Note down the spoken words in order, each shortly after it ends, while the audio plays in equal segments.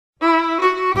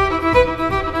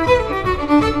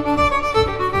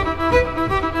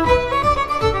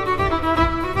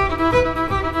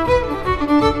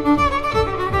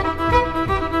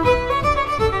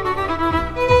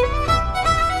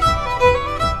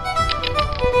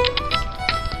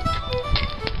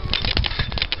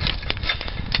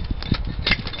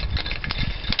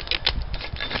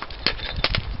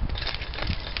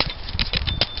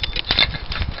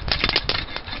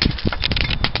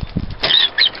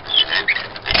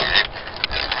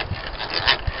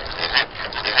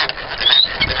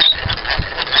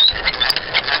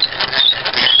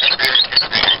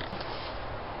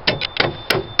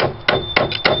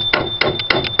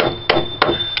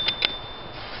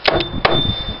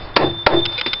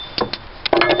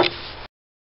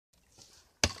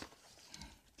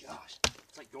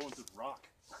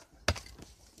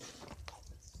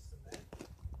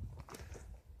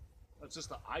it's just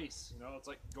the ice, you know, it's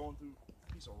like going through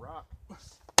a piece of rock.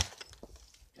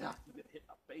 Yeah, you get hit in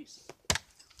the face.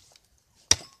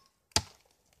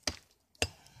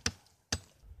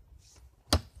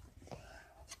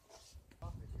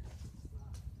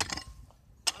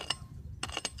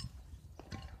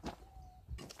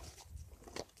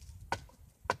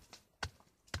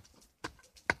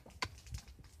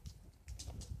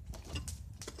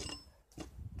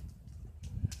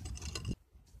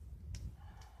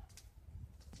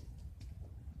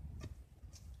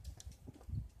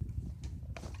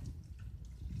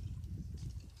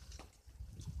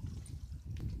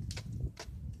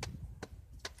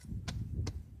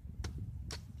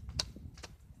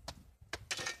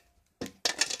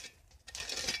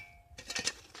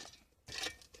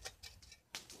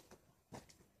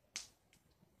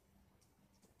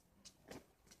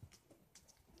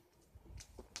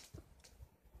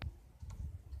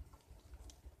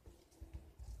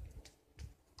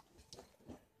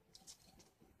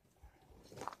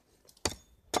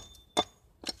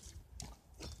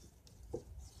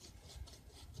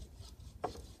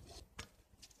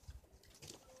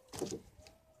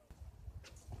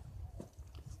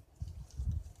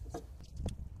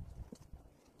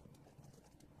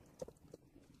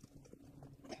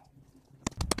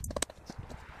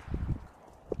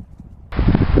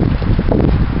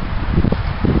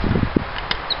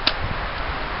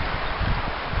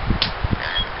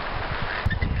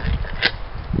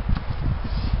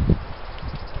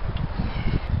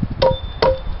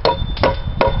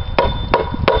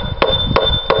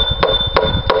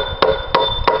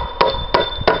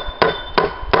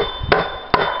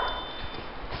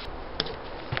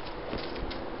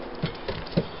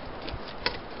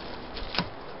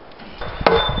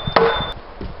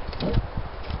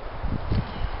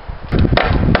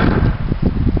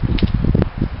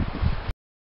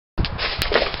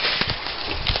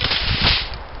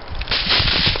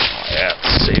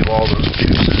 All those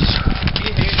juices.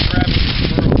 He hates grabbing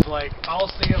squirrels. Like, I'll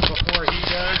see him before he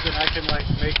does, and I can, like,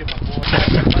 make him avoid.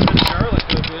 Lemon garlic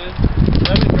was good.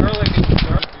 Lemon garlic is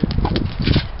garlic.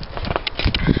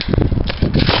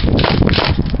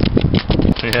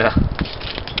 Yeah.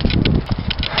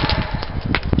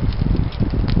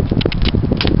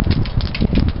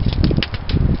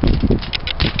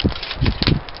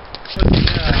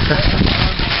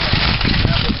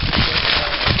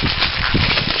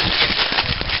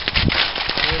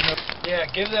 Yeah,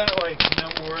 give that like no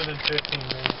more than 15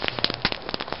 minutes.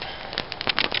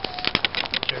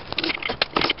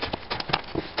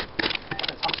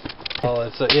 Well,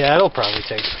 it's yeah, it'll probably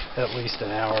take at least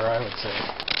an hour, I would say.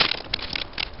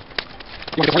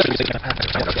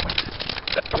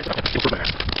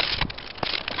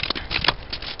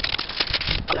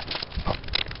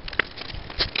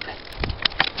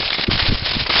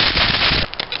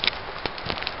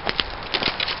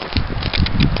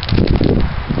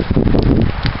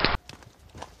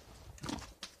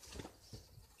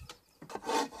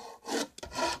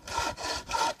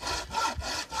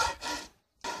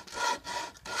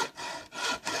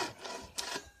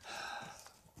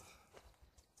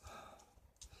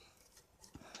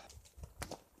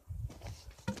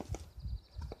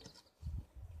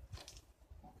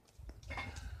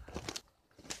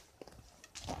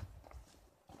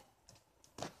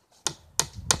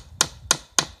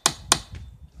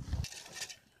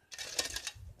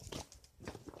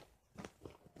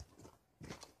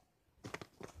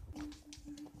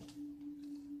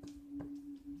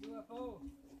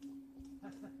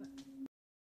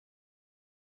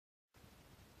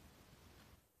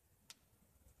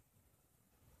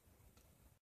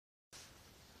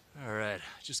 All right,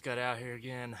 just got out here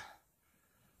again.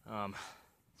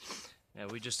 Yeah,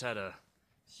 we just had a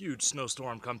huge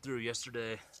snowstorm come through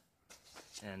yesterday,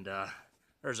 and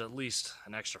there's at least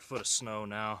an extra foot of snow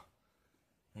now.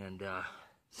 And it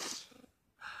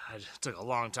took a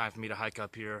long time for me to hike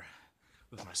up here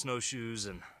with my snowshoes,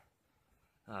 and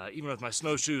even with my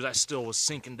snowshoes, I still was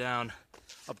sinking down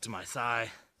up to my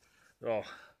thigh. So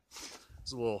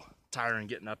it's a little tiring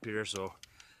getting up here, so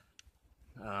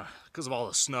because of all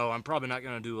the snow, I'm probably not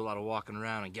going to do a lot of walking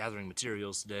around and gathering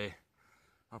materials today.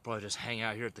 I'll probably just hang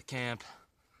out here at the camp,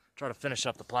 try to finish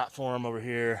up the platform over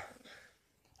here,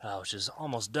 which is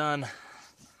almost done,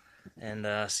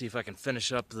 and see if I can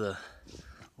finish up the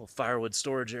little firewood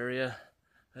storage area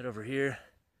right over here,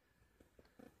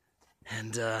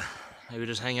 and maybe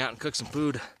just hang out and cook some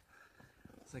food.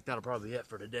 I think that'll probably be it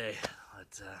for today.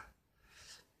 But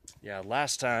yeah,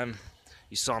 last time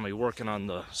you saw me working on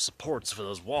the supports for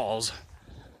those walls.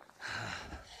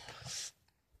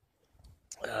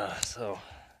 So,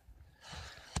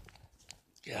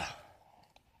 yeah.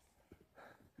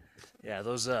 Yeah,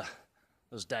 those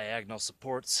diagonal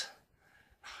supports,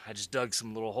 I just dug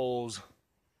some little holes,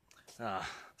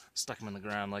 stuck them in the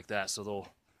ground like that, so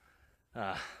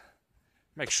they'll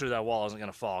make sure that wall isn't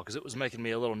gonna fall, because it was making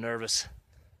me a little nervous.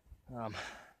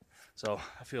 So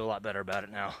I feel a lot better about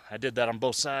it now. I did that on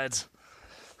both sides,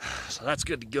 so that's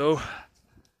good to go.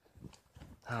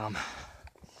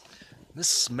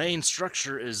 This main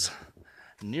structure is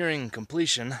nearing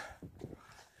completion.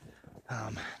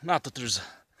 Not that there's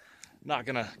not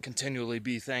gonna continually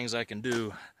be things I can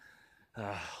do,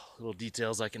 little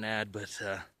details I can add, but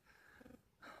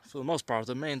for the most part,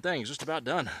 the main thing is just about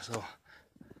done. So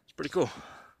it's pretty cool.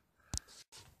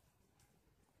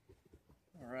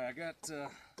 All right, I got a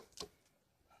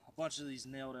bunch of these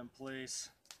nailed in place.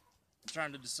 I'm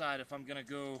trying to decide if I'm gonna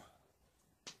go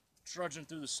trudging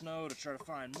through the snow to try to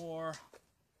find more.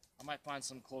 I might find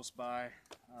some close by.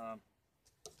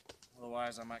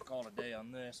 Otherwise, I might call it a day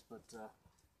on this. But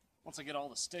once I get all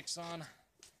the sticks on,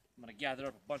 I'm gonna gather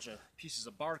up a bunch of pieces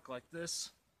of bark like this,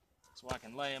 so I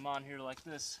can lay them on here like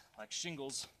this, like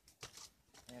shingles,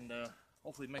 and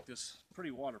hopefully make this pretty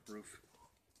waterproof.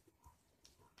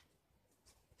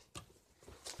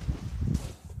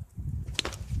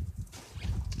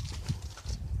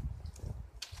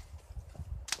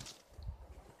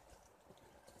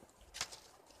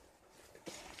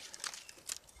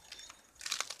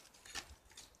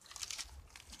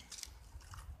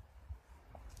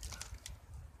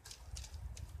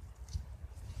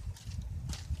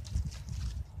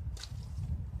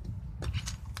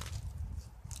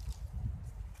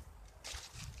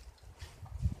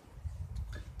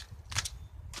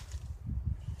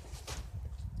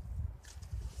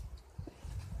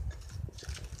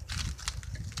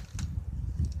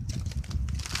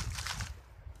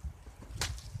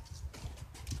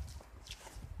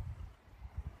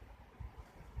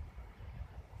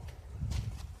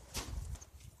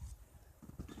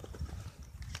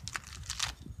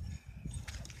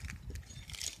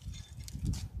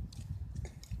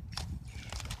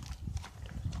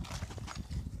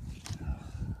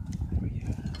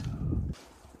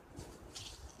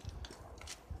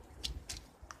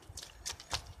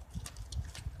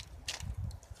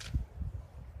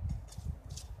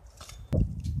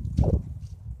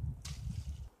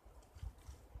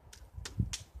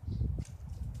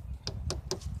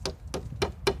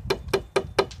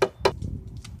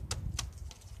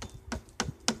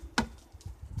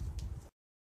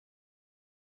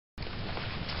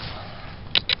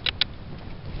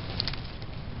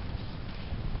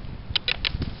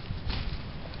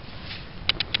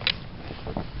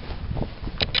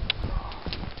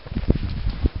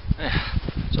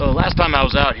 So last time I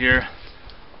was out here,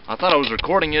 I thought I was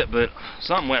recording it, but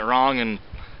something went wrong and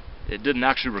it didn't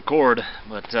actually record.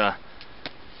 But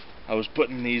I was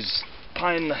putting these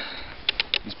pine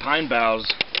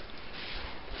boughs,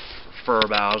 fir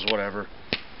boughs, whatever,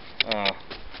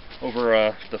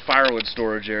 over the firewood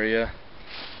storage area,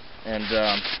 and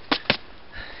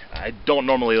I don't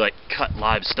normally like cut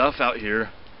live stuff out here,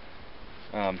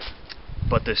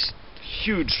 but this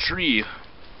huge tree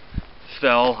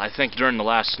fell, I think, during the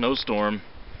last snowstorm,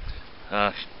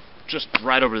 just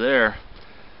right over there.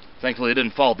 Thankfully it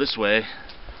didn't fall this way,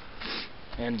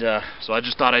 and so I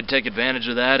just thought I'd take advantage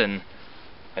of that, and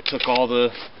I took all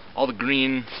the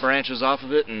green branches off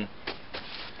of it and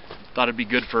thought it'd be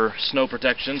good for snow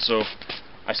protection. So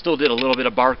I still did a little bit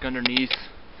of bark underneath,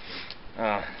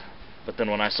 but then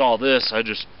when I saw this, I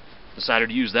just decided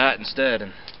to use that instead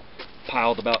and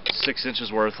piled about 6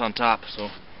 inches worth on top. So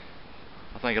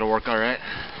I think it'll work all right.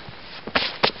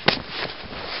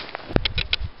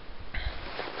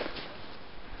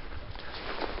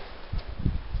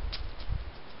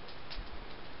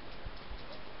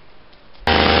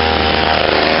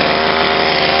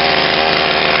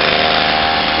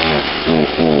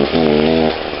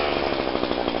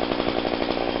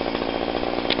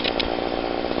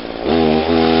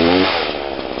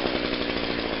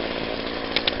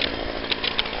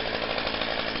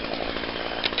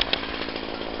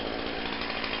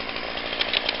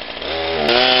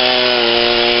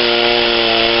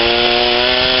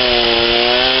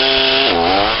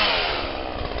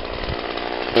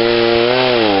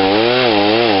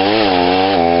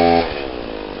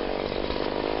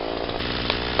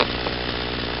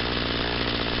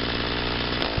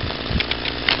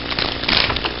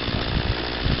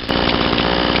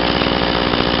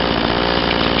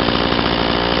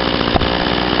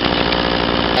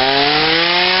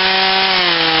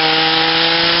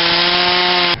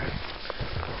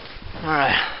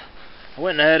 I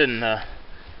went ahead and I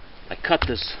cut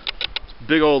this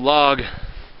big old log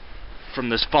from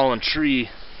this fallen tree,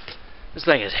 This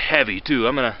thing is heavy too.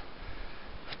 I'm gonna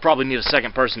probably need a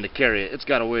second person to carry it. It's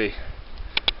got to weigh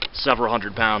several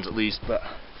hundred pounds at least, but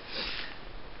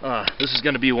this is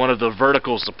going to be one of the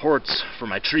vertical supports for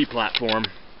my tree platform.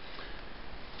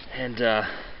 And I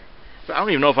don't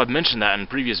even know if I've mentioned that in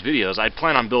previous videos. I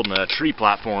plan on building a tree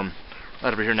platform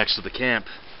right over here next to the camp,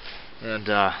 and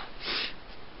I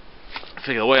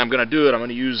figure the way I'm going to do it, I'm going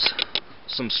to use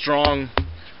some strong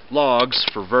logs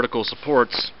for vertical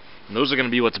supports, and those are going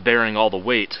to be what's bearing all the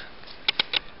weight,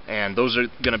 and those are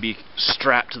going to be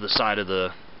strapped to the side of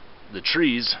the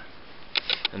trees,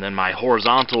 and then my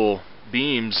horizontal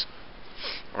beams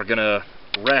are going to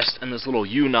rest in this little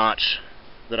U-notch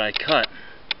that I cut,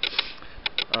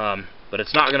 but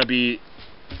it's not going to be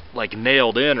like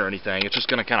nailed in or anything. It's just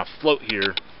going to kind of float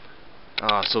here,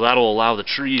 so that'll allow the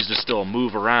trees to still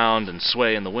move around and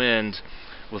sway in the wind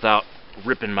without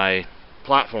ripping my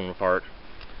platform apart.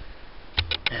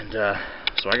 And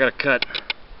so I got to cut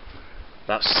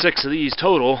about 6 of these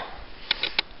total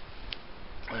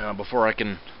before I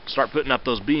can start putting up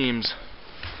those beams.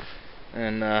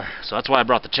 And so that's why I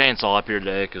brought the chainsaw up here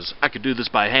today, because I could do this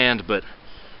by hand, but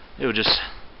it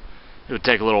would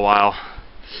take a little while.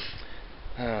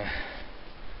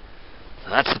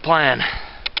 That's the plan.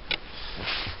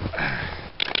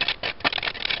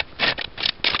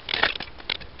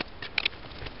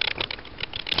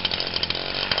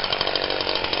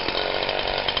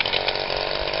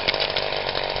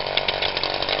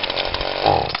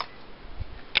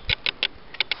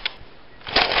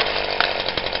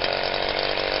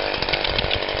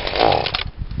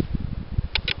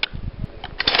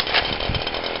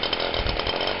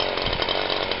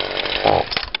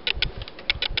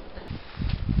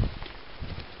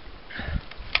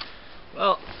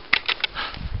 Well,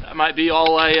 that might be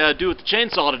all I do with the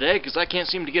chainsaw today, because I can't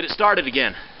seem to get it started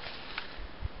again.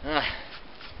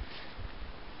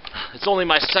 It's only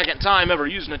my second time ever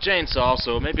using a chainsaw,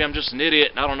 so maybe I'm just an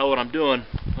idiot and I don't know what I'm doing,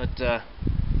 but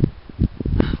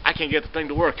I can't get the thing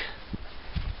to work.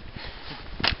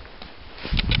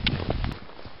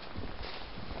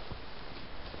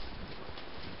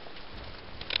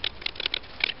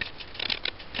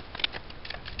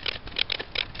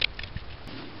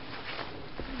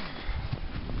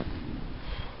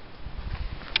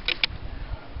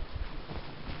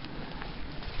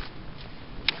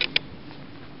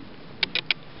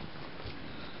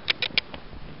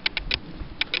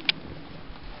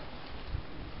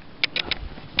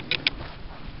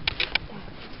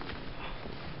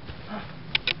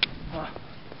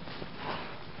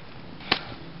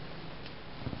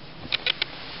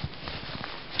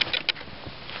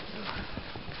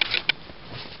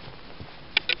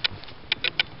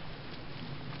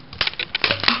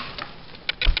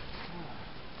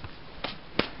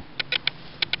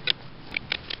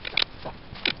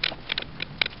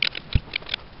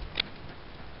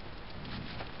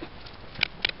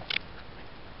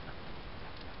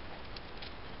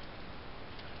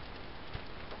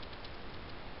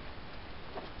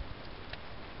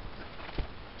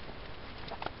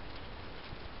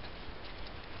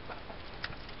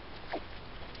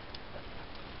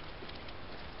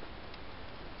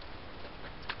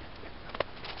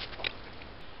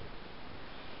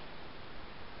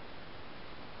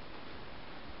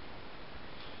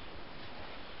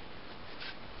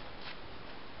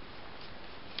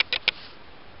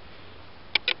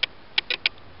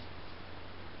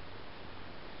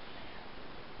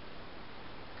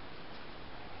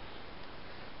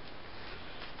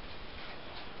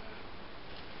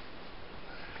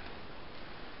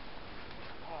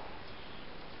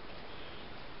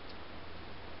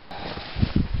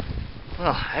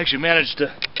 Well, I actually managed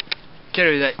to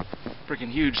carry that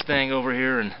freaking huge thing over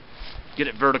here and get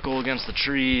it vertical against the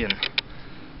tree, and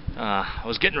I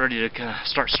was getting ready to kind of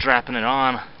start strapping it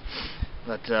on,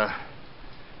 but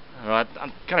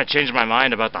I'm kind of changing my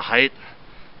mind about the height.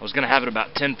 I was going to have it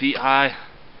about 10 feet high,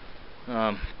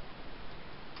 but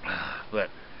I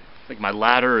think my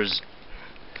ladder is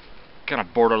kind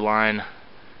of borderline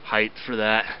height for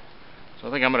that. So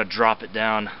I think I'm going to drop it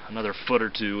down another foot or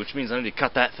two, which means I need to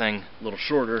cut that thing a little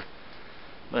shorter.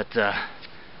 But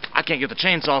I can't get the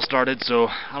chainsaw started, so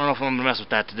I don't know if I'm going to mess with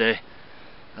that today.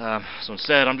 So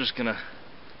instead, I'm just going to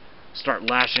start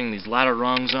lashing these ladder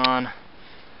rungs on.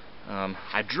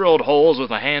 I drilled holes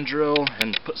with a hand drill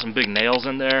and put some big nails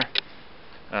in there,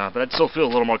 but I'd still feel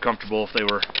a little more comfortable if they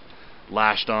were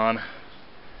lashed on.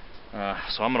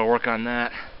 So I'm going to work on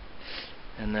that,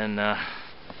 and then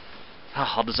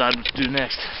I'll decide what to do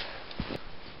next.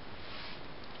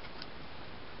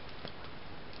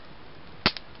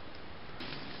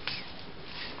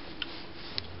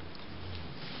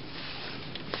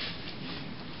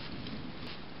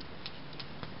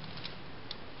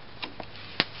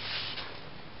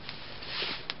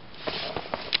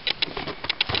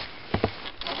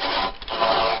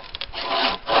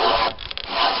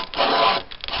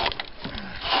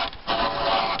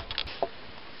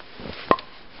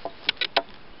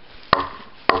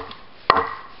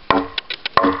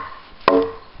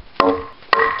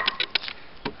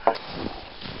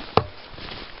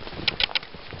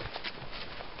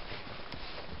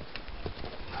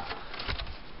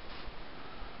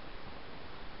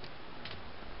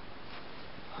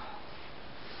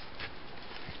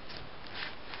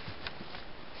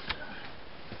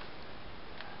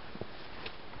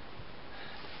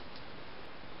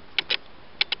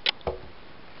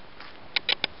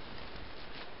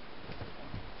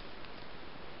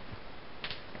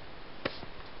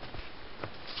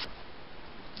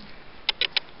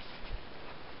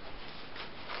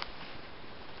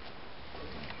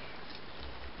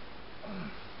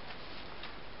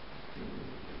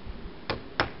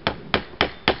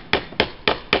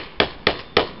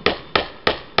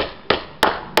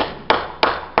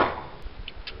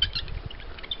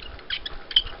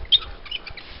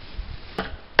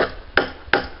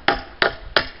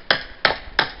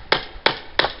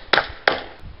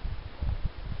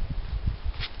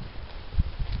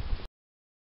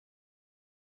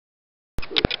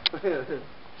 Why is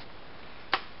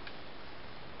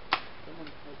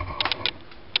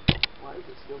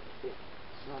it still thick?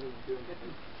 It's not even doing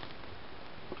anything.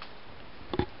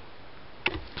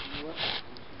 You know what?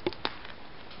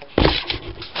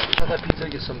 Have that pizza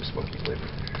get some smoky flavor.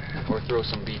 Or throw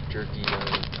some beef jerky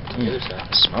on the other side.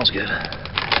 That smells good.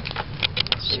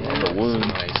 Smell the wound.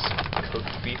 Nice cooked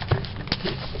beef jerky.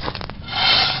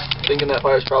 Thinking that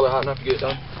fire's probably hot enough to get it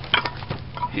done?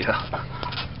 Yeah.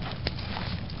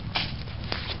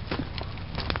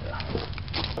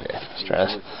 Okay, let's try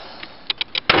this.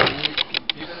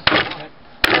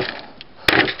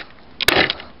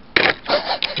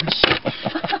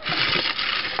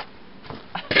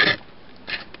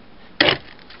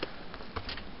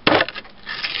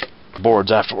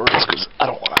 Boards afterwards because I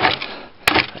don't want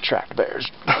to attract bears.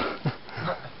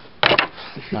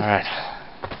 Alright.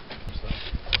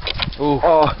 Ooh.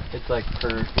 Oh, it's like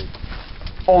perfect.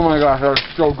 Oh my gosh, that was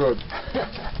so good.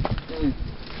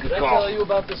 Did I tell you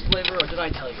about this flavor, or did I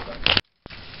tell you about it?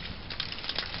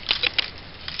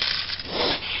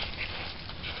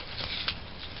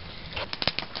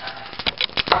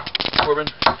 Corbin,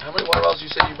 how many water bottles you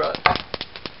say you brought?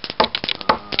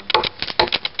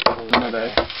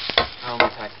 Today. How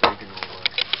many packs of bacon roll was?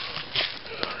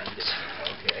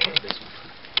 Okay, this one.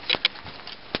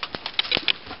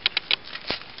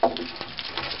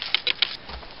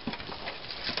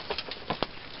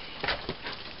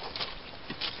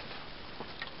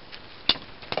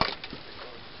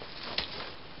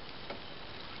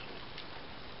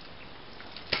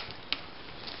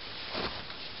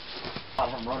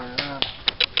 I'm running around.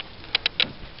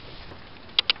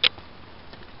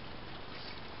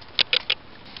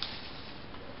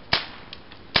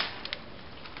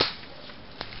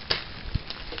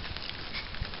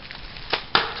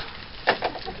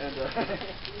 And alright,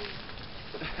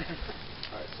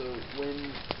 so when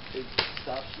it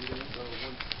stops shooting, so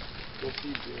once you'll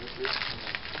see here.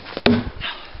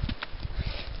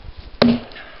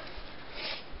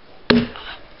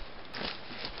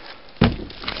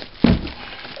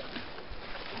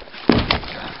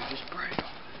 Just pray.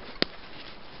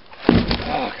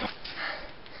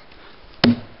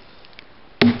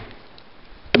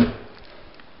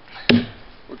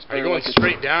 Are you going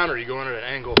straight down or are you going at an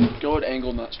angle? Go at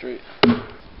angle, not straight. Gosh,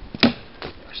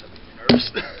 that made me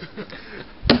nervous.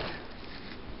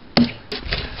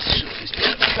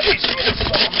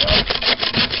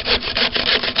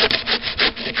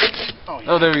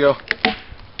 Oh, there we go.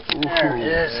 There it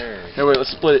is. Here, wait,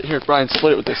 let's split it. Here, Brian,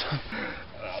 split it with this.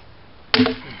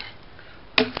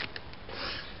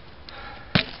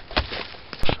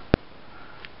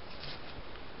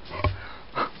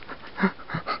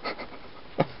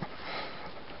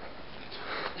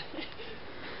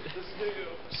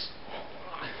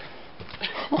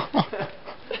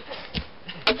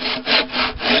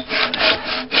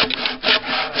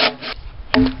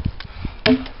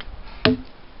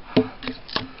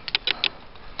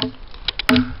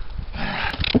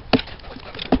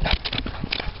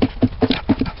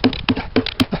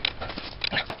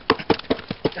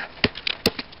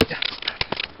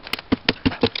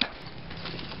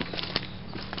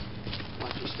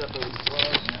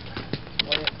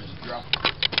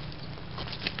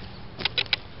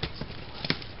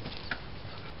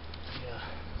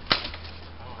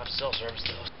 Cell service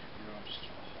though.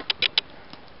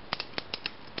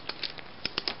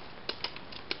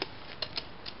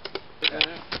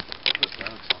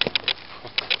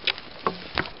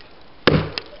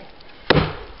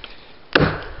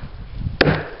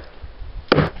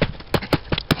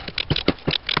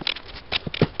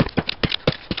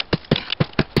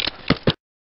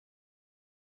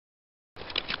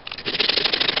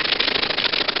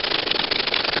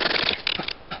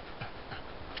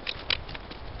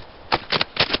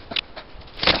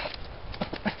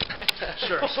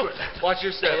 Sure, Watch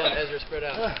your step. Yeah, Ezra, spread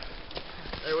out.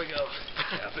 There we go.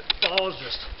 Yeah, if it falls,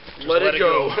 just let it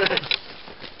go.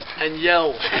 And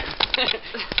yell.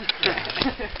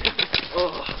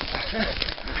 Oh.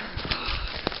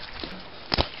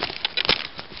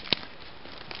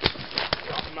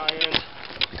 Off my end.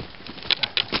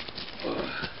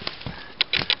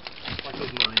 Like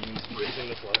those Marines breathing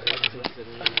the fire.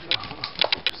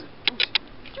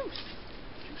 Juice. Did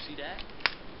you see that?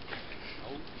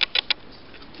 Oh.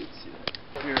 Did see that.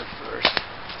 Here first.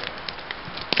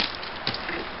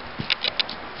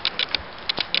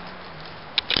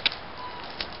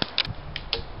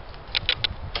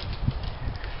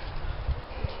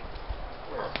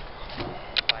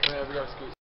 Yeah, we gotta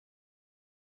scoot.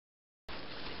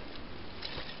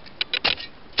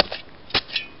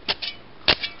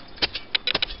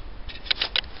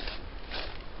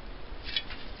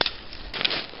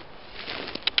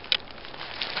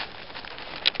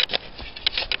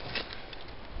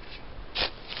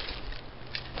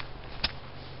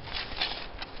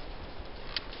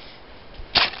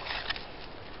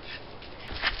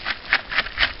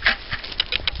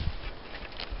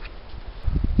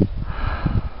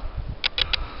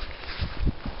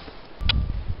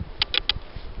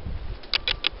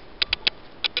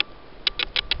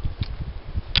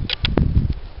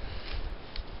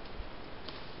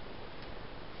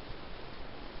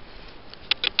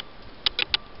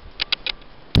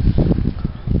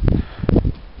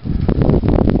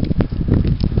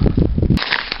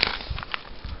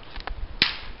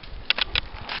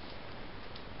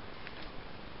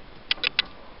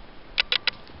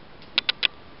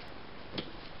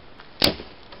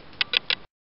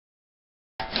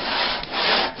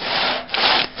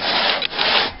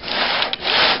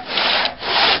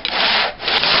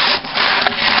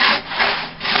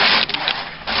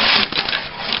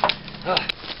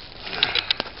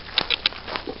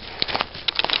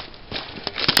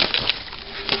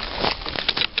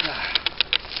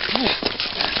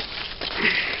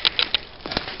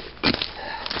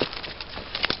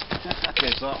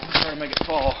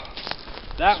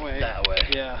 That way? That way.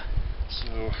 Yeah.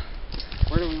 So,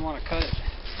 where do we want to cut it?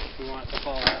 If we want it to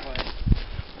fall that way.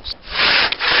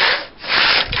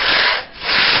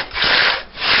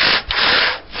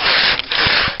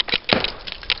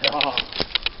 oh,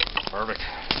 perfect.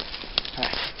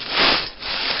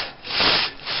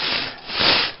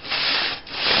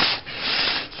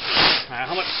 Alright,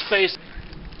 how much space?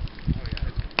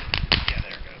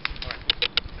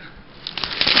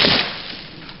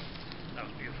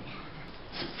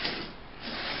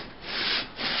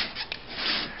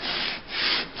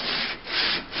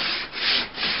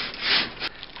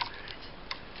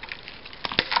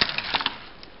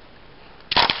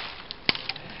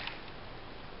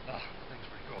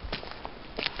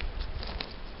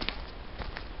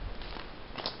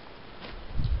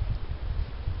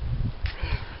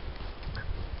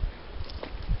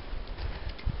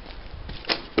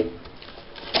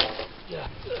 Yeah.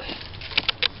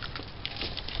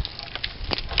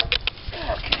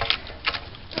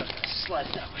 Slide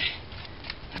it that way.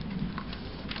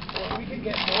 Well, we can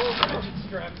get more ratchet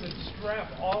straps and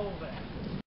strap all of that.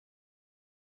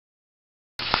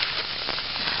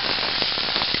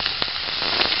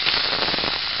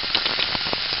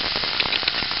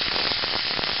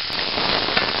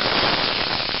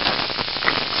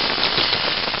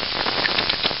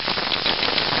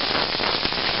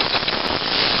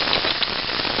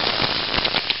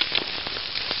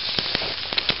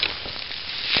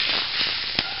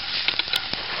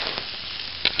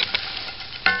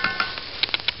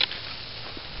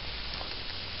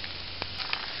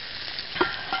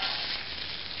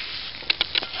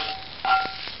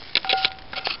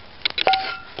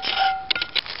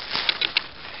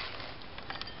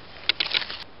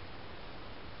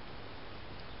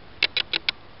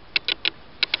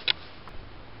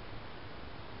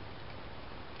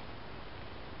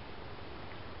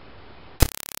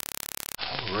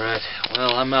 Alright,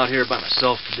 well, I'm out here by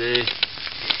myself today.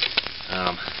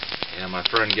 Yeah, my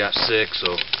friend got sick,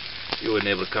 so he wasn't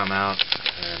able to come out.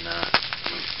 And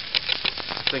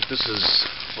I think this is,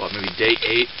 what, maybe day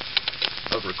 8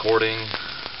 of recording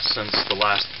since the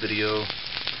last video.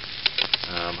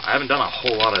 I haven't done a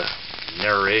whole lot of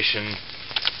narration.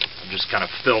 I've just kind of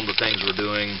filmed the things we're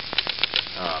doing.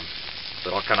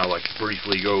 But I'll kind of like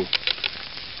briefly go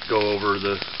over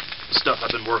the stuff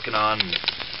I've been working on.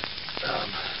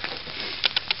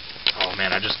 Oh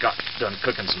man, I just got done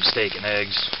cooking some steak and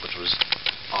eggs, which was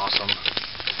awesome.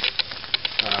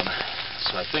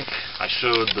 So I think I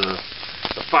showed the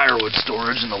firewood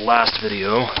storage in the last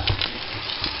video,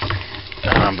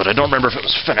 but I don't remember if it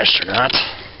was finished or not.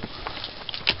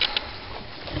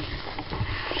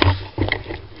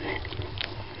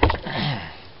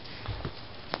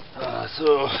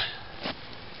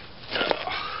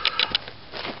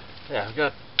 Yeah, I've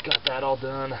got that all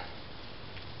done.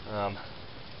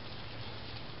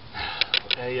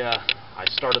 I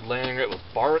started layering it with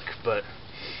bark, but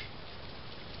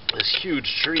this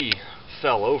huge tree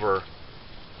fell over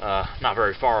not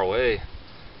very far away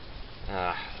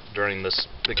during this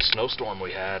big snowstorm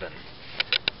we had, and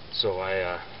so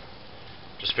I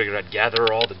just figured I'd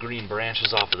gather all the green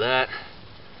branches off of that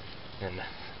and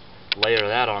layer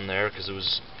that on there because it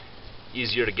was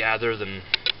easier to gather than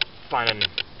finding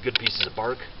good pieces of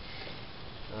bark.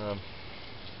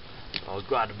 I was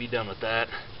glad to be done with that.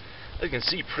 As you can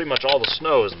see, pretty much all the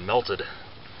snow is melted,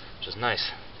 which is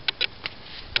nice.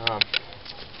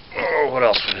 What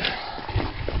else?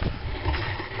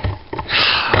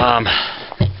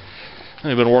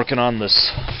 I've been working on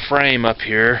this frame up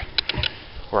here,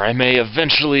 where I may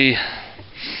eventually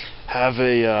have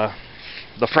a.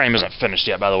 The frame isn't finished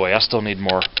yet, by the way. I still need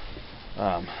more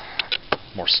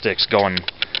sticks going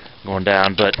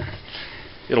down, but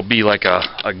it'll be like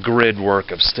a grid work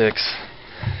of sticks,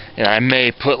 and I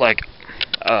may put like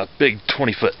a big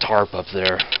 20-foot tarp up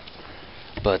there,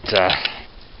 but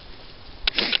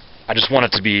I just want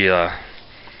it to be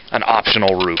an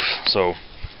optional roof, so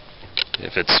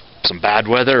if it's some bad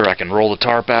weather I can roll the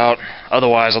tarp out.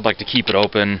 Otherwise I'd like to keep it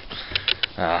open,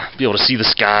 be able to see the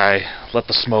sky, let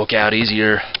the smoke out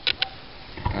easier.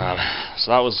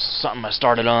 So that was something I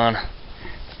started on.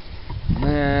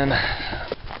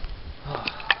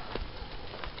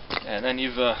 And then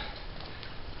you've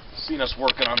seen us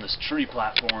working on this tree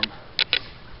platform,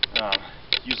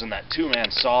 using that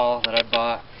 2-man saw that I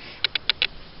bought.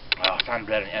 I found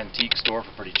it at an antique store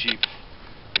for pretty cheap.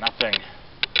 And that thing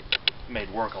made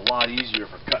work a lot easier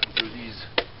for cutting through these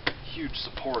huge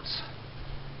supports.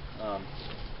 And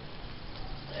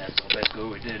so basically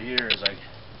what we did here is I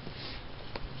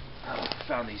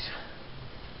found these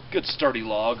good sturdy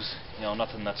logs, you know,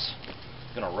 nothing that's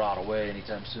gonna rot away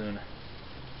anytime soon.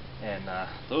 and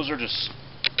those are just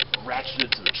ratcheted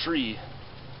to the tree,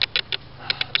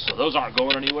 so those aren't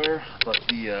going anywhere, but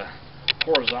the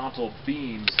horizontal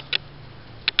beams,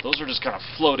 those are just kind of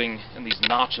floating in these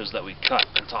notches that we cut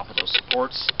on top of those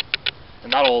supports,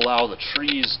 and that'll allow the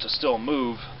trees to still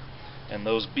move, and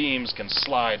those beams can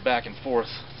slide back and forth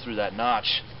through that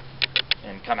notch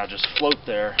and kind of just float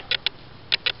there,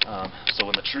 so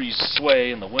when the trees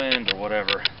sway in the wind or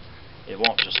whatever, it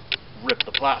won't just rip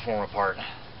the platform apart.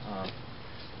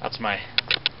 That's my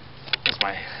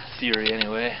theory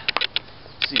anyway.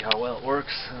 See how well it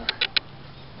works.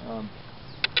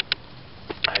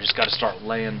 I just got to start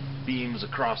laying beams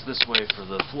across this way for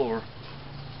the floor.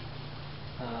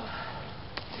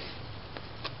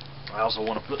 I also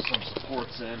want to put some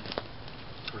supports in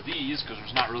for these because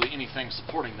there's not really anything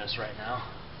supporting this right now.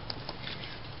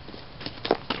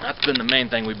 That's been the main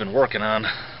thing we've been working on.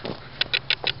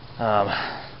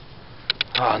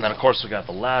 And then of course we got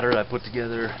the ladder I put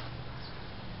together.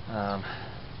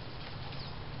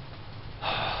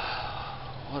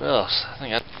 What else? I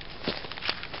think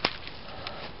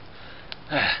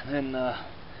then the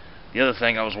other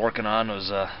thing I was working on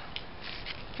was I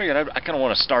figured I kind of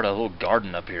want to start a little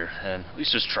garden up here and at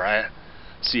least just try it,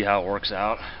 see how it works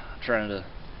out. Tried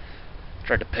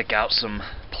to pick out some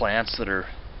plants that are,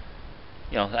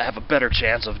 you know, that have a better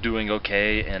chance of doing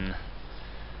okay in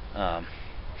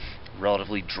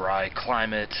relatively dry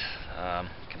climate,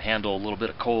 can handle a little bit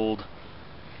of cold.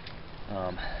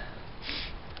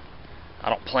 I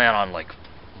don't plan on like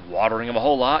watering them a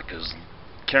whole lot because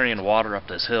carrying water up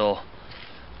this hill,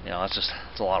 you know, it's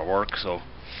a lot of work. So,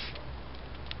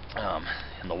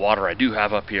 and the water I do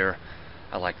have up here,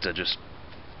 I like to just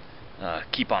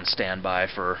keep on standby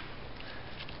for,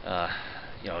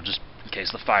 you know, just in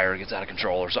case the fire gets out of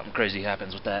control or something crazy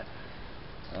happens with that.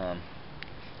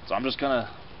 So I'm just gonna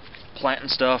planting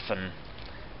stuff and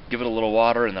give it a little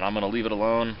water, and then I'm gonna leave it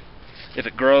alone. If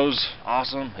it grows,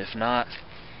 awesome. If not,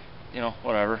 you know,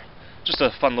 whatever. Just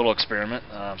a fun little experiment.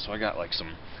 So I got like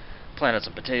planted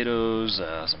some potatoes,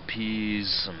 some peas,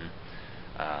 some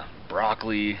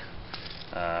broccoli,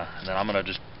 and then I'm gonna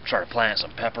just try to plant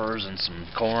some peppers and some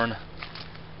corn,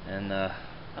 and I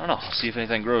don't know, see if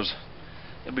anything grows.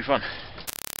 It'll be fun.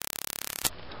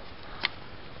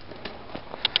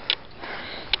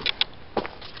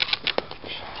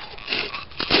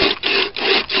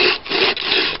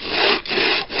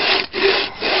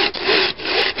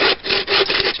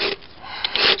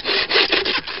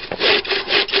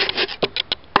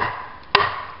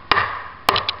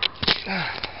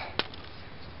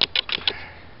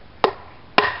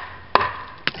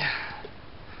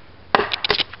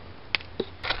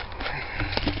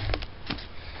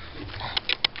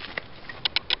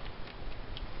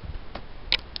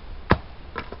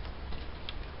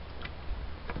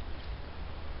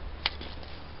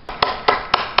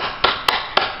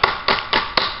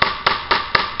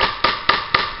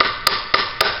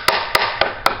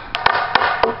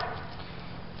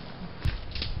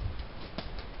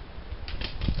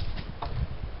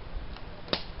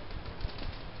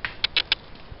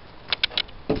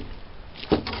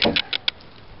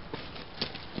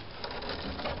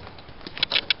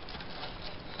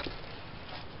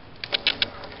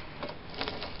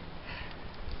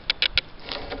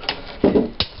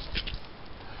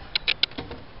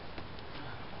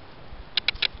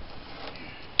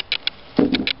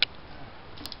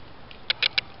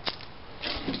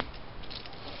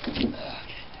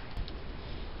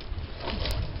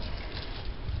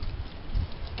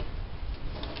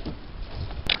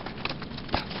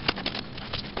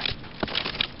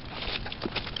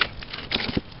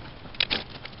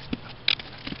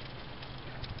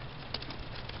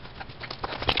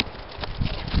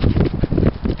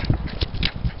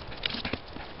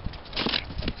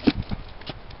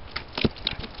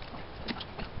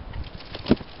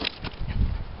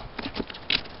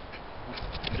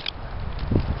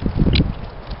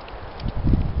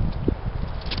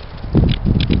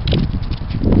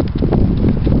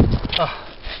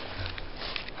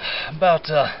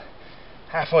 About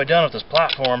halfway done with this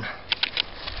platform.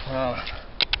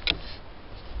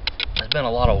 There's been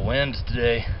a lot of wind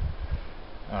today,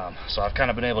 so I've kind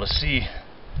of been able to see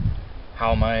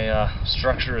how my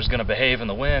structure is going to behave in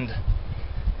the wind,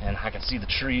 and I can see the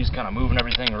trees kind of moving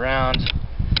everything around.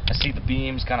 I see the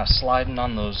beams kind of sliding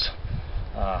on those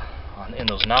in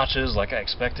those notches like I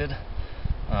expected,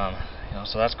 you know,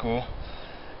 so that's cool.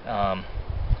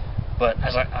 But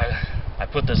as I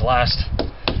put this last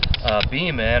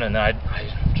beam in, and I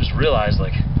just realized,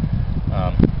 like,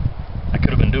 I could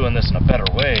have been doing this in a better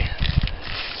way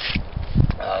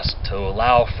to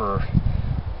allow for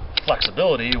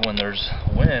flexibility when there's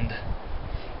wind,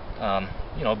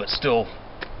 you know, but still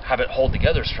have it hold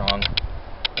together strong.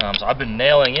 So I've been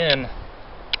nailing in,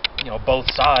 you know, both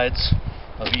sides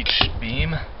of each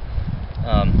beam.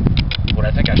 What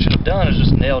I think I should have done is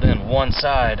just nailed in one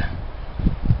side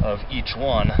of each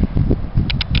one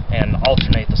and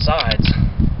alternate the sides,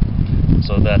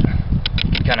 so that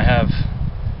you kind of have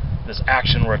this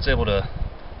action where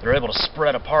they're able to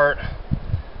spread apart,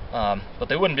 but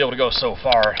they wouldn't be able to go so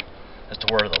far as to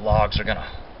where the logs are gonna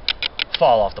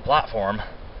fall off the platform,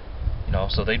 you know,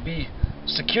 so they'd be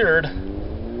secured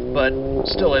but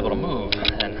still able to move,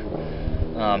 and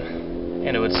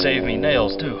it would save me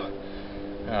nails too.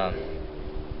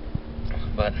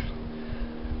 But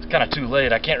it's kind of too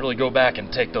late. I can't really go back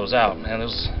and take those out, and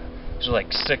those are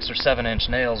like 6 or 7 inch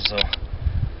nails, so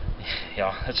you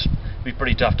know, it'd be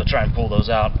pretty tough to try and pull those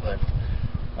out. But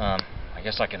I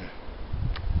guess I can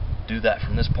do that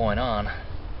from this point on.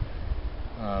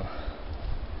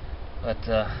 But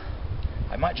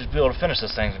I might just be able to finish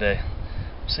this thing today.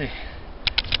 We'll see.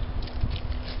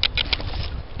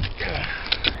 Okay.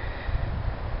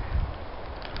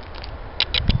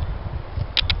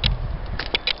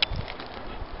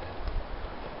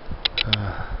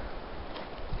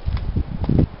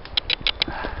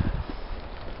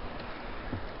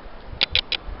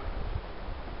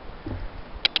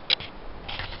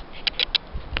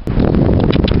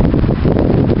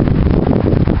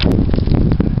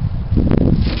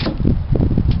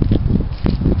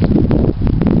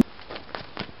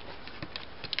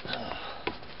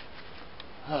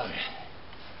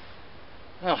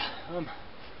 Well, I'm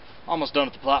almost done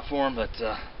with the platform, but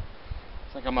I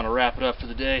think I'm going to wrap it up for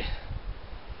the day.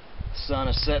 The sun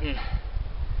is setting,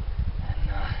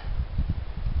 and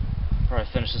probably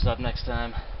finish this up next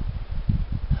time.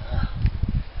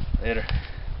 Later.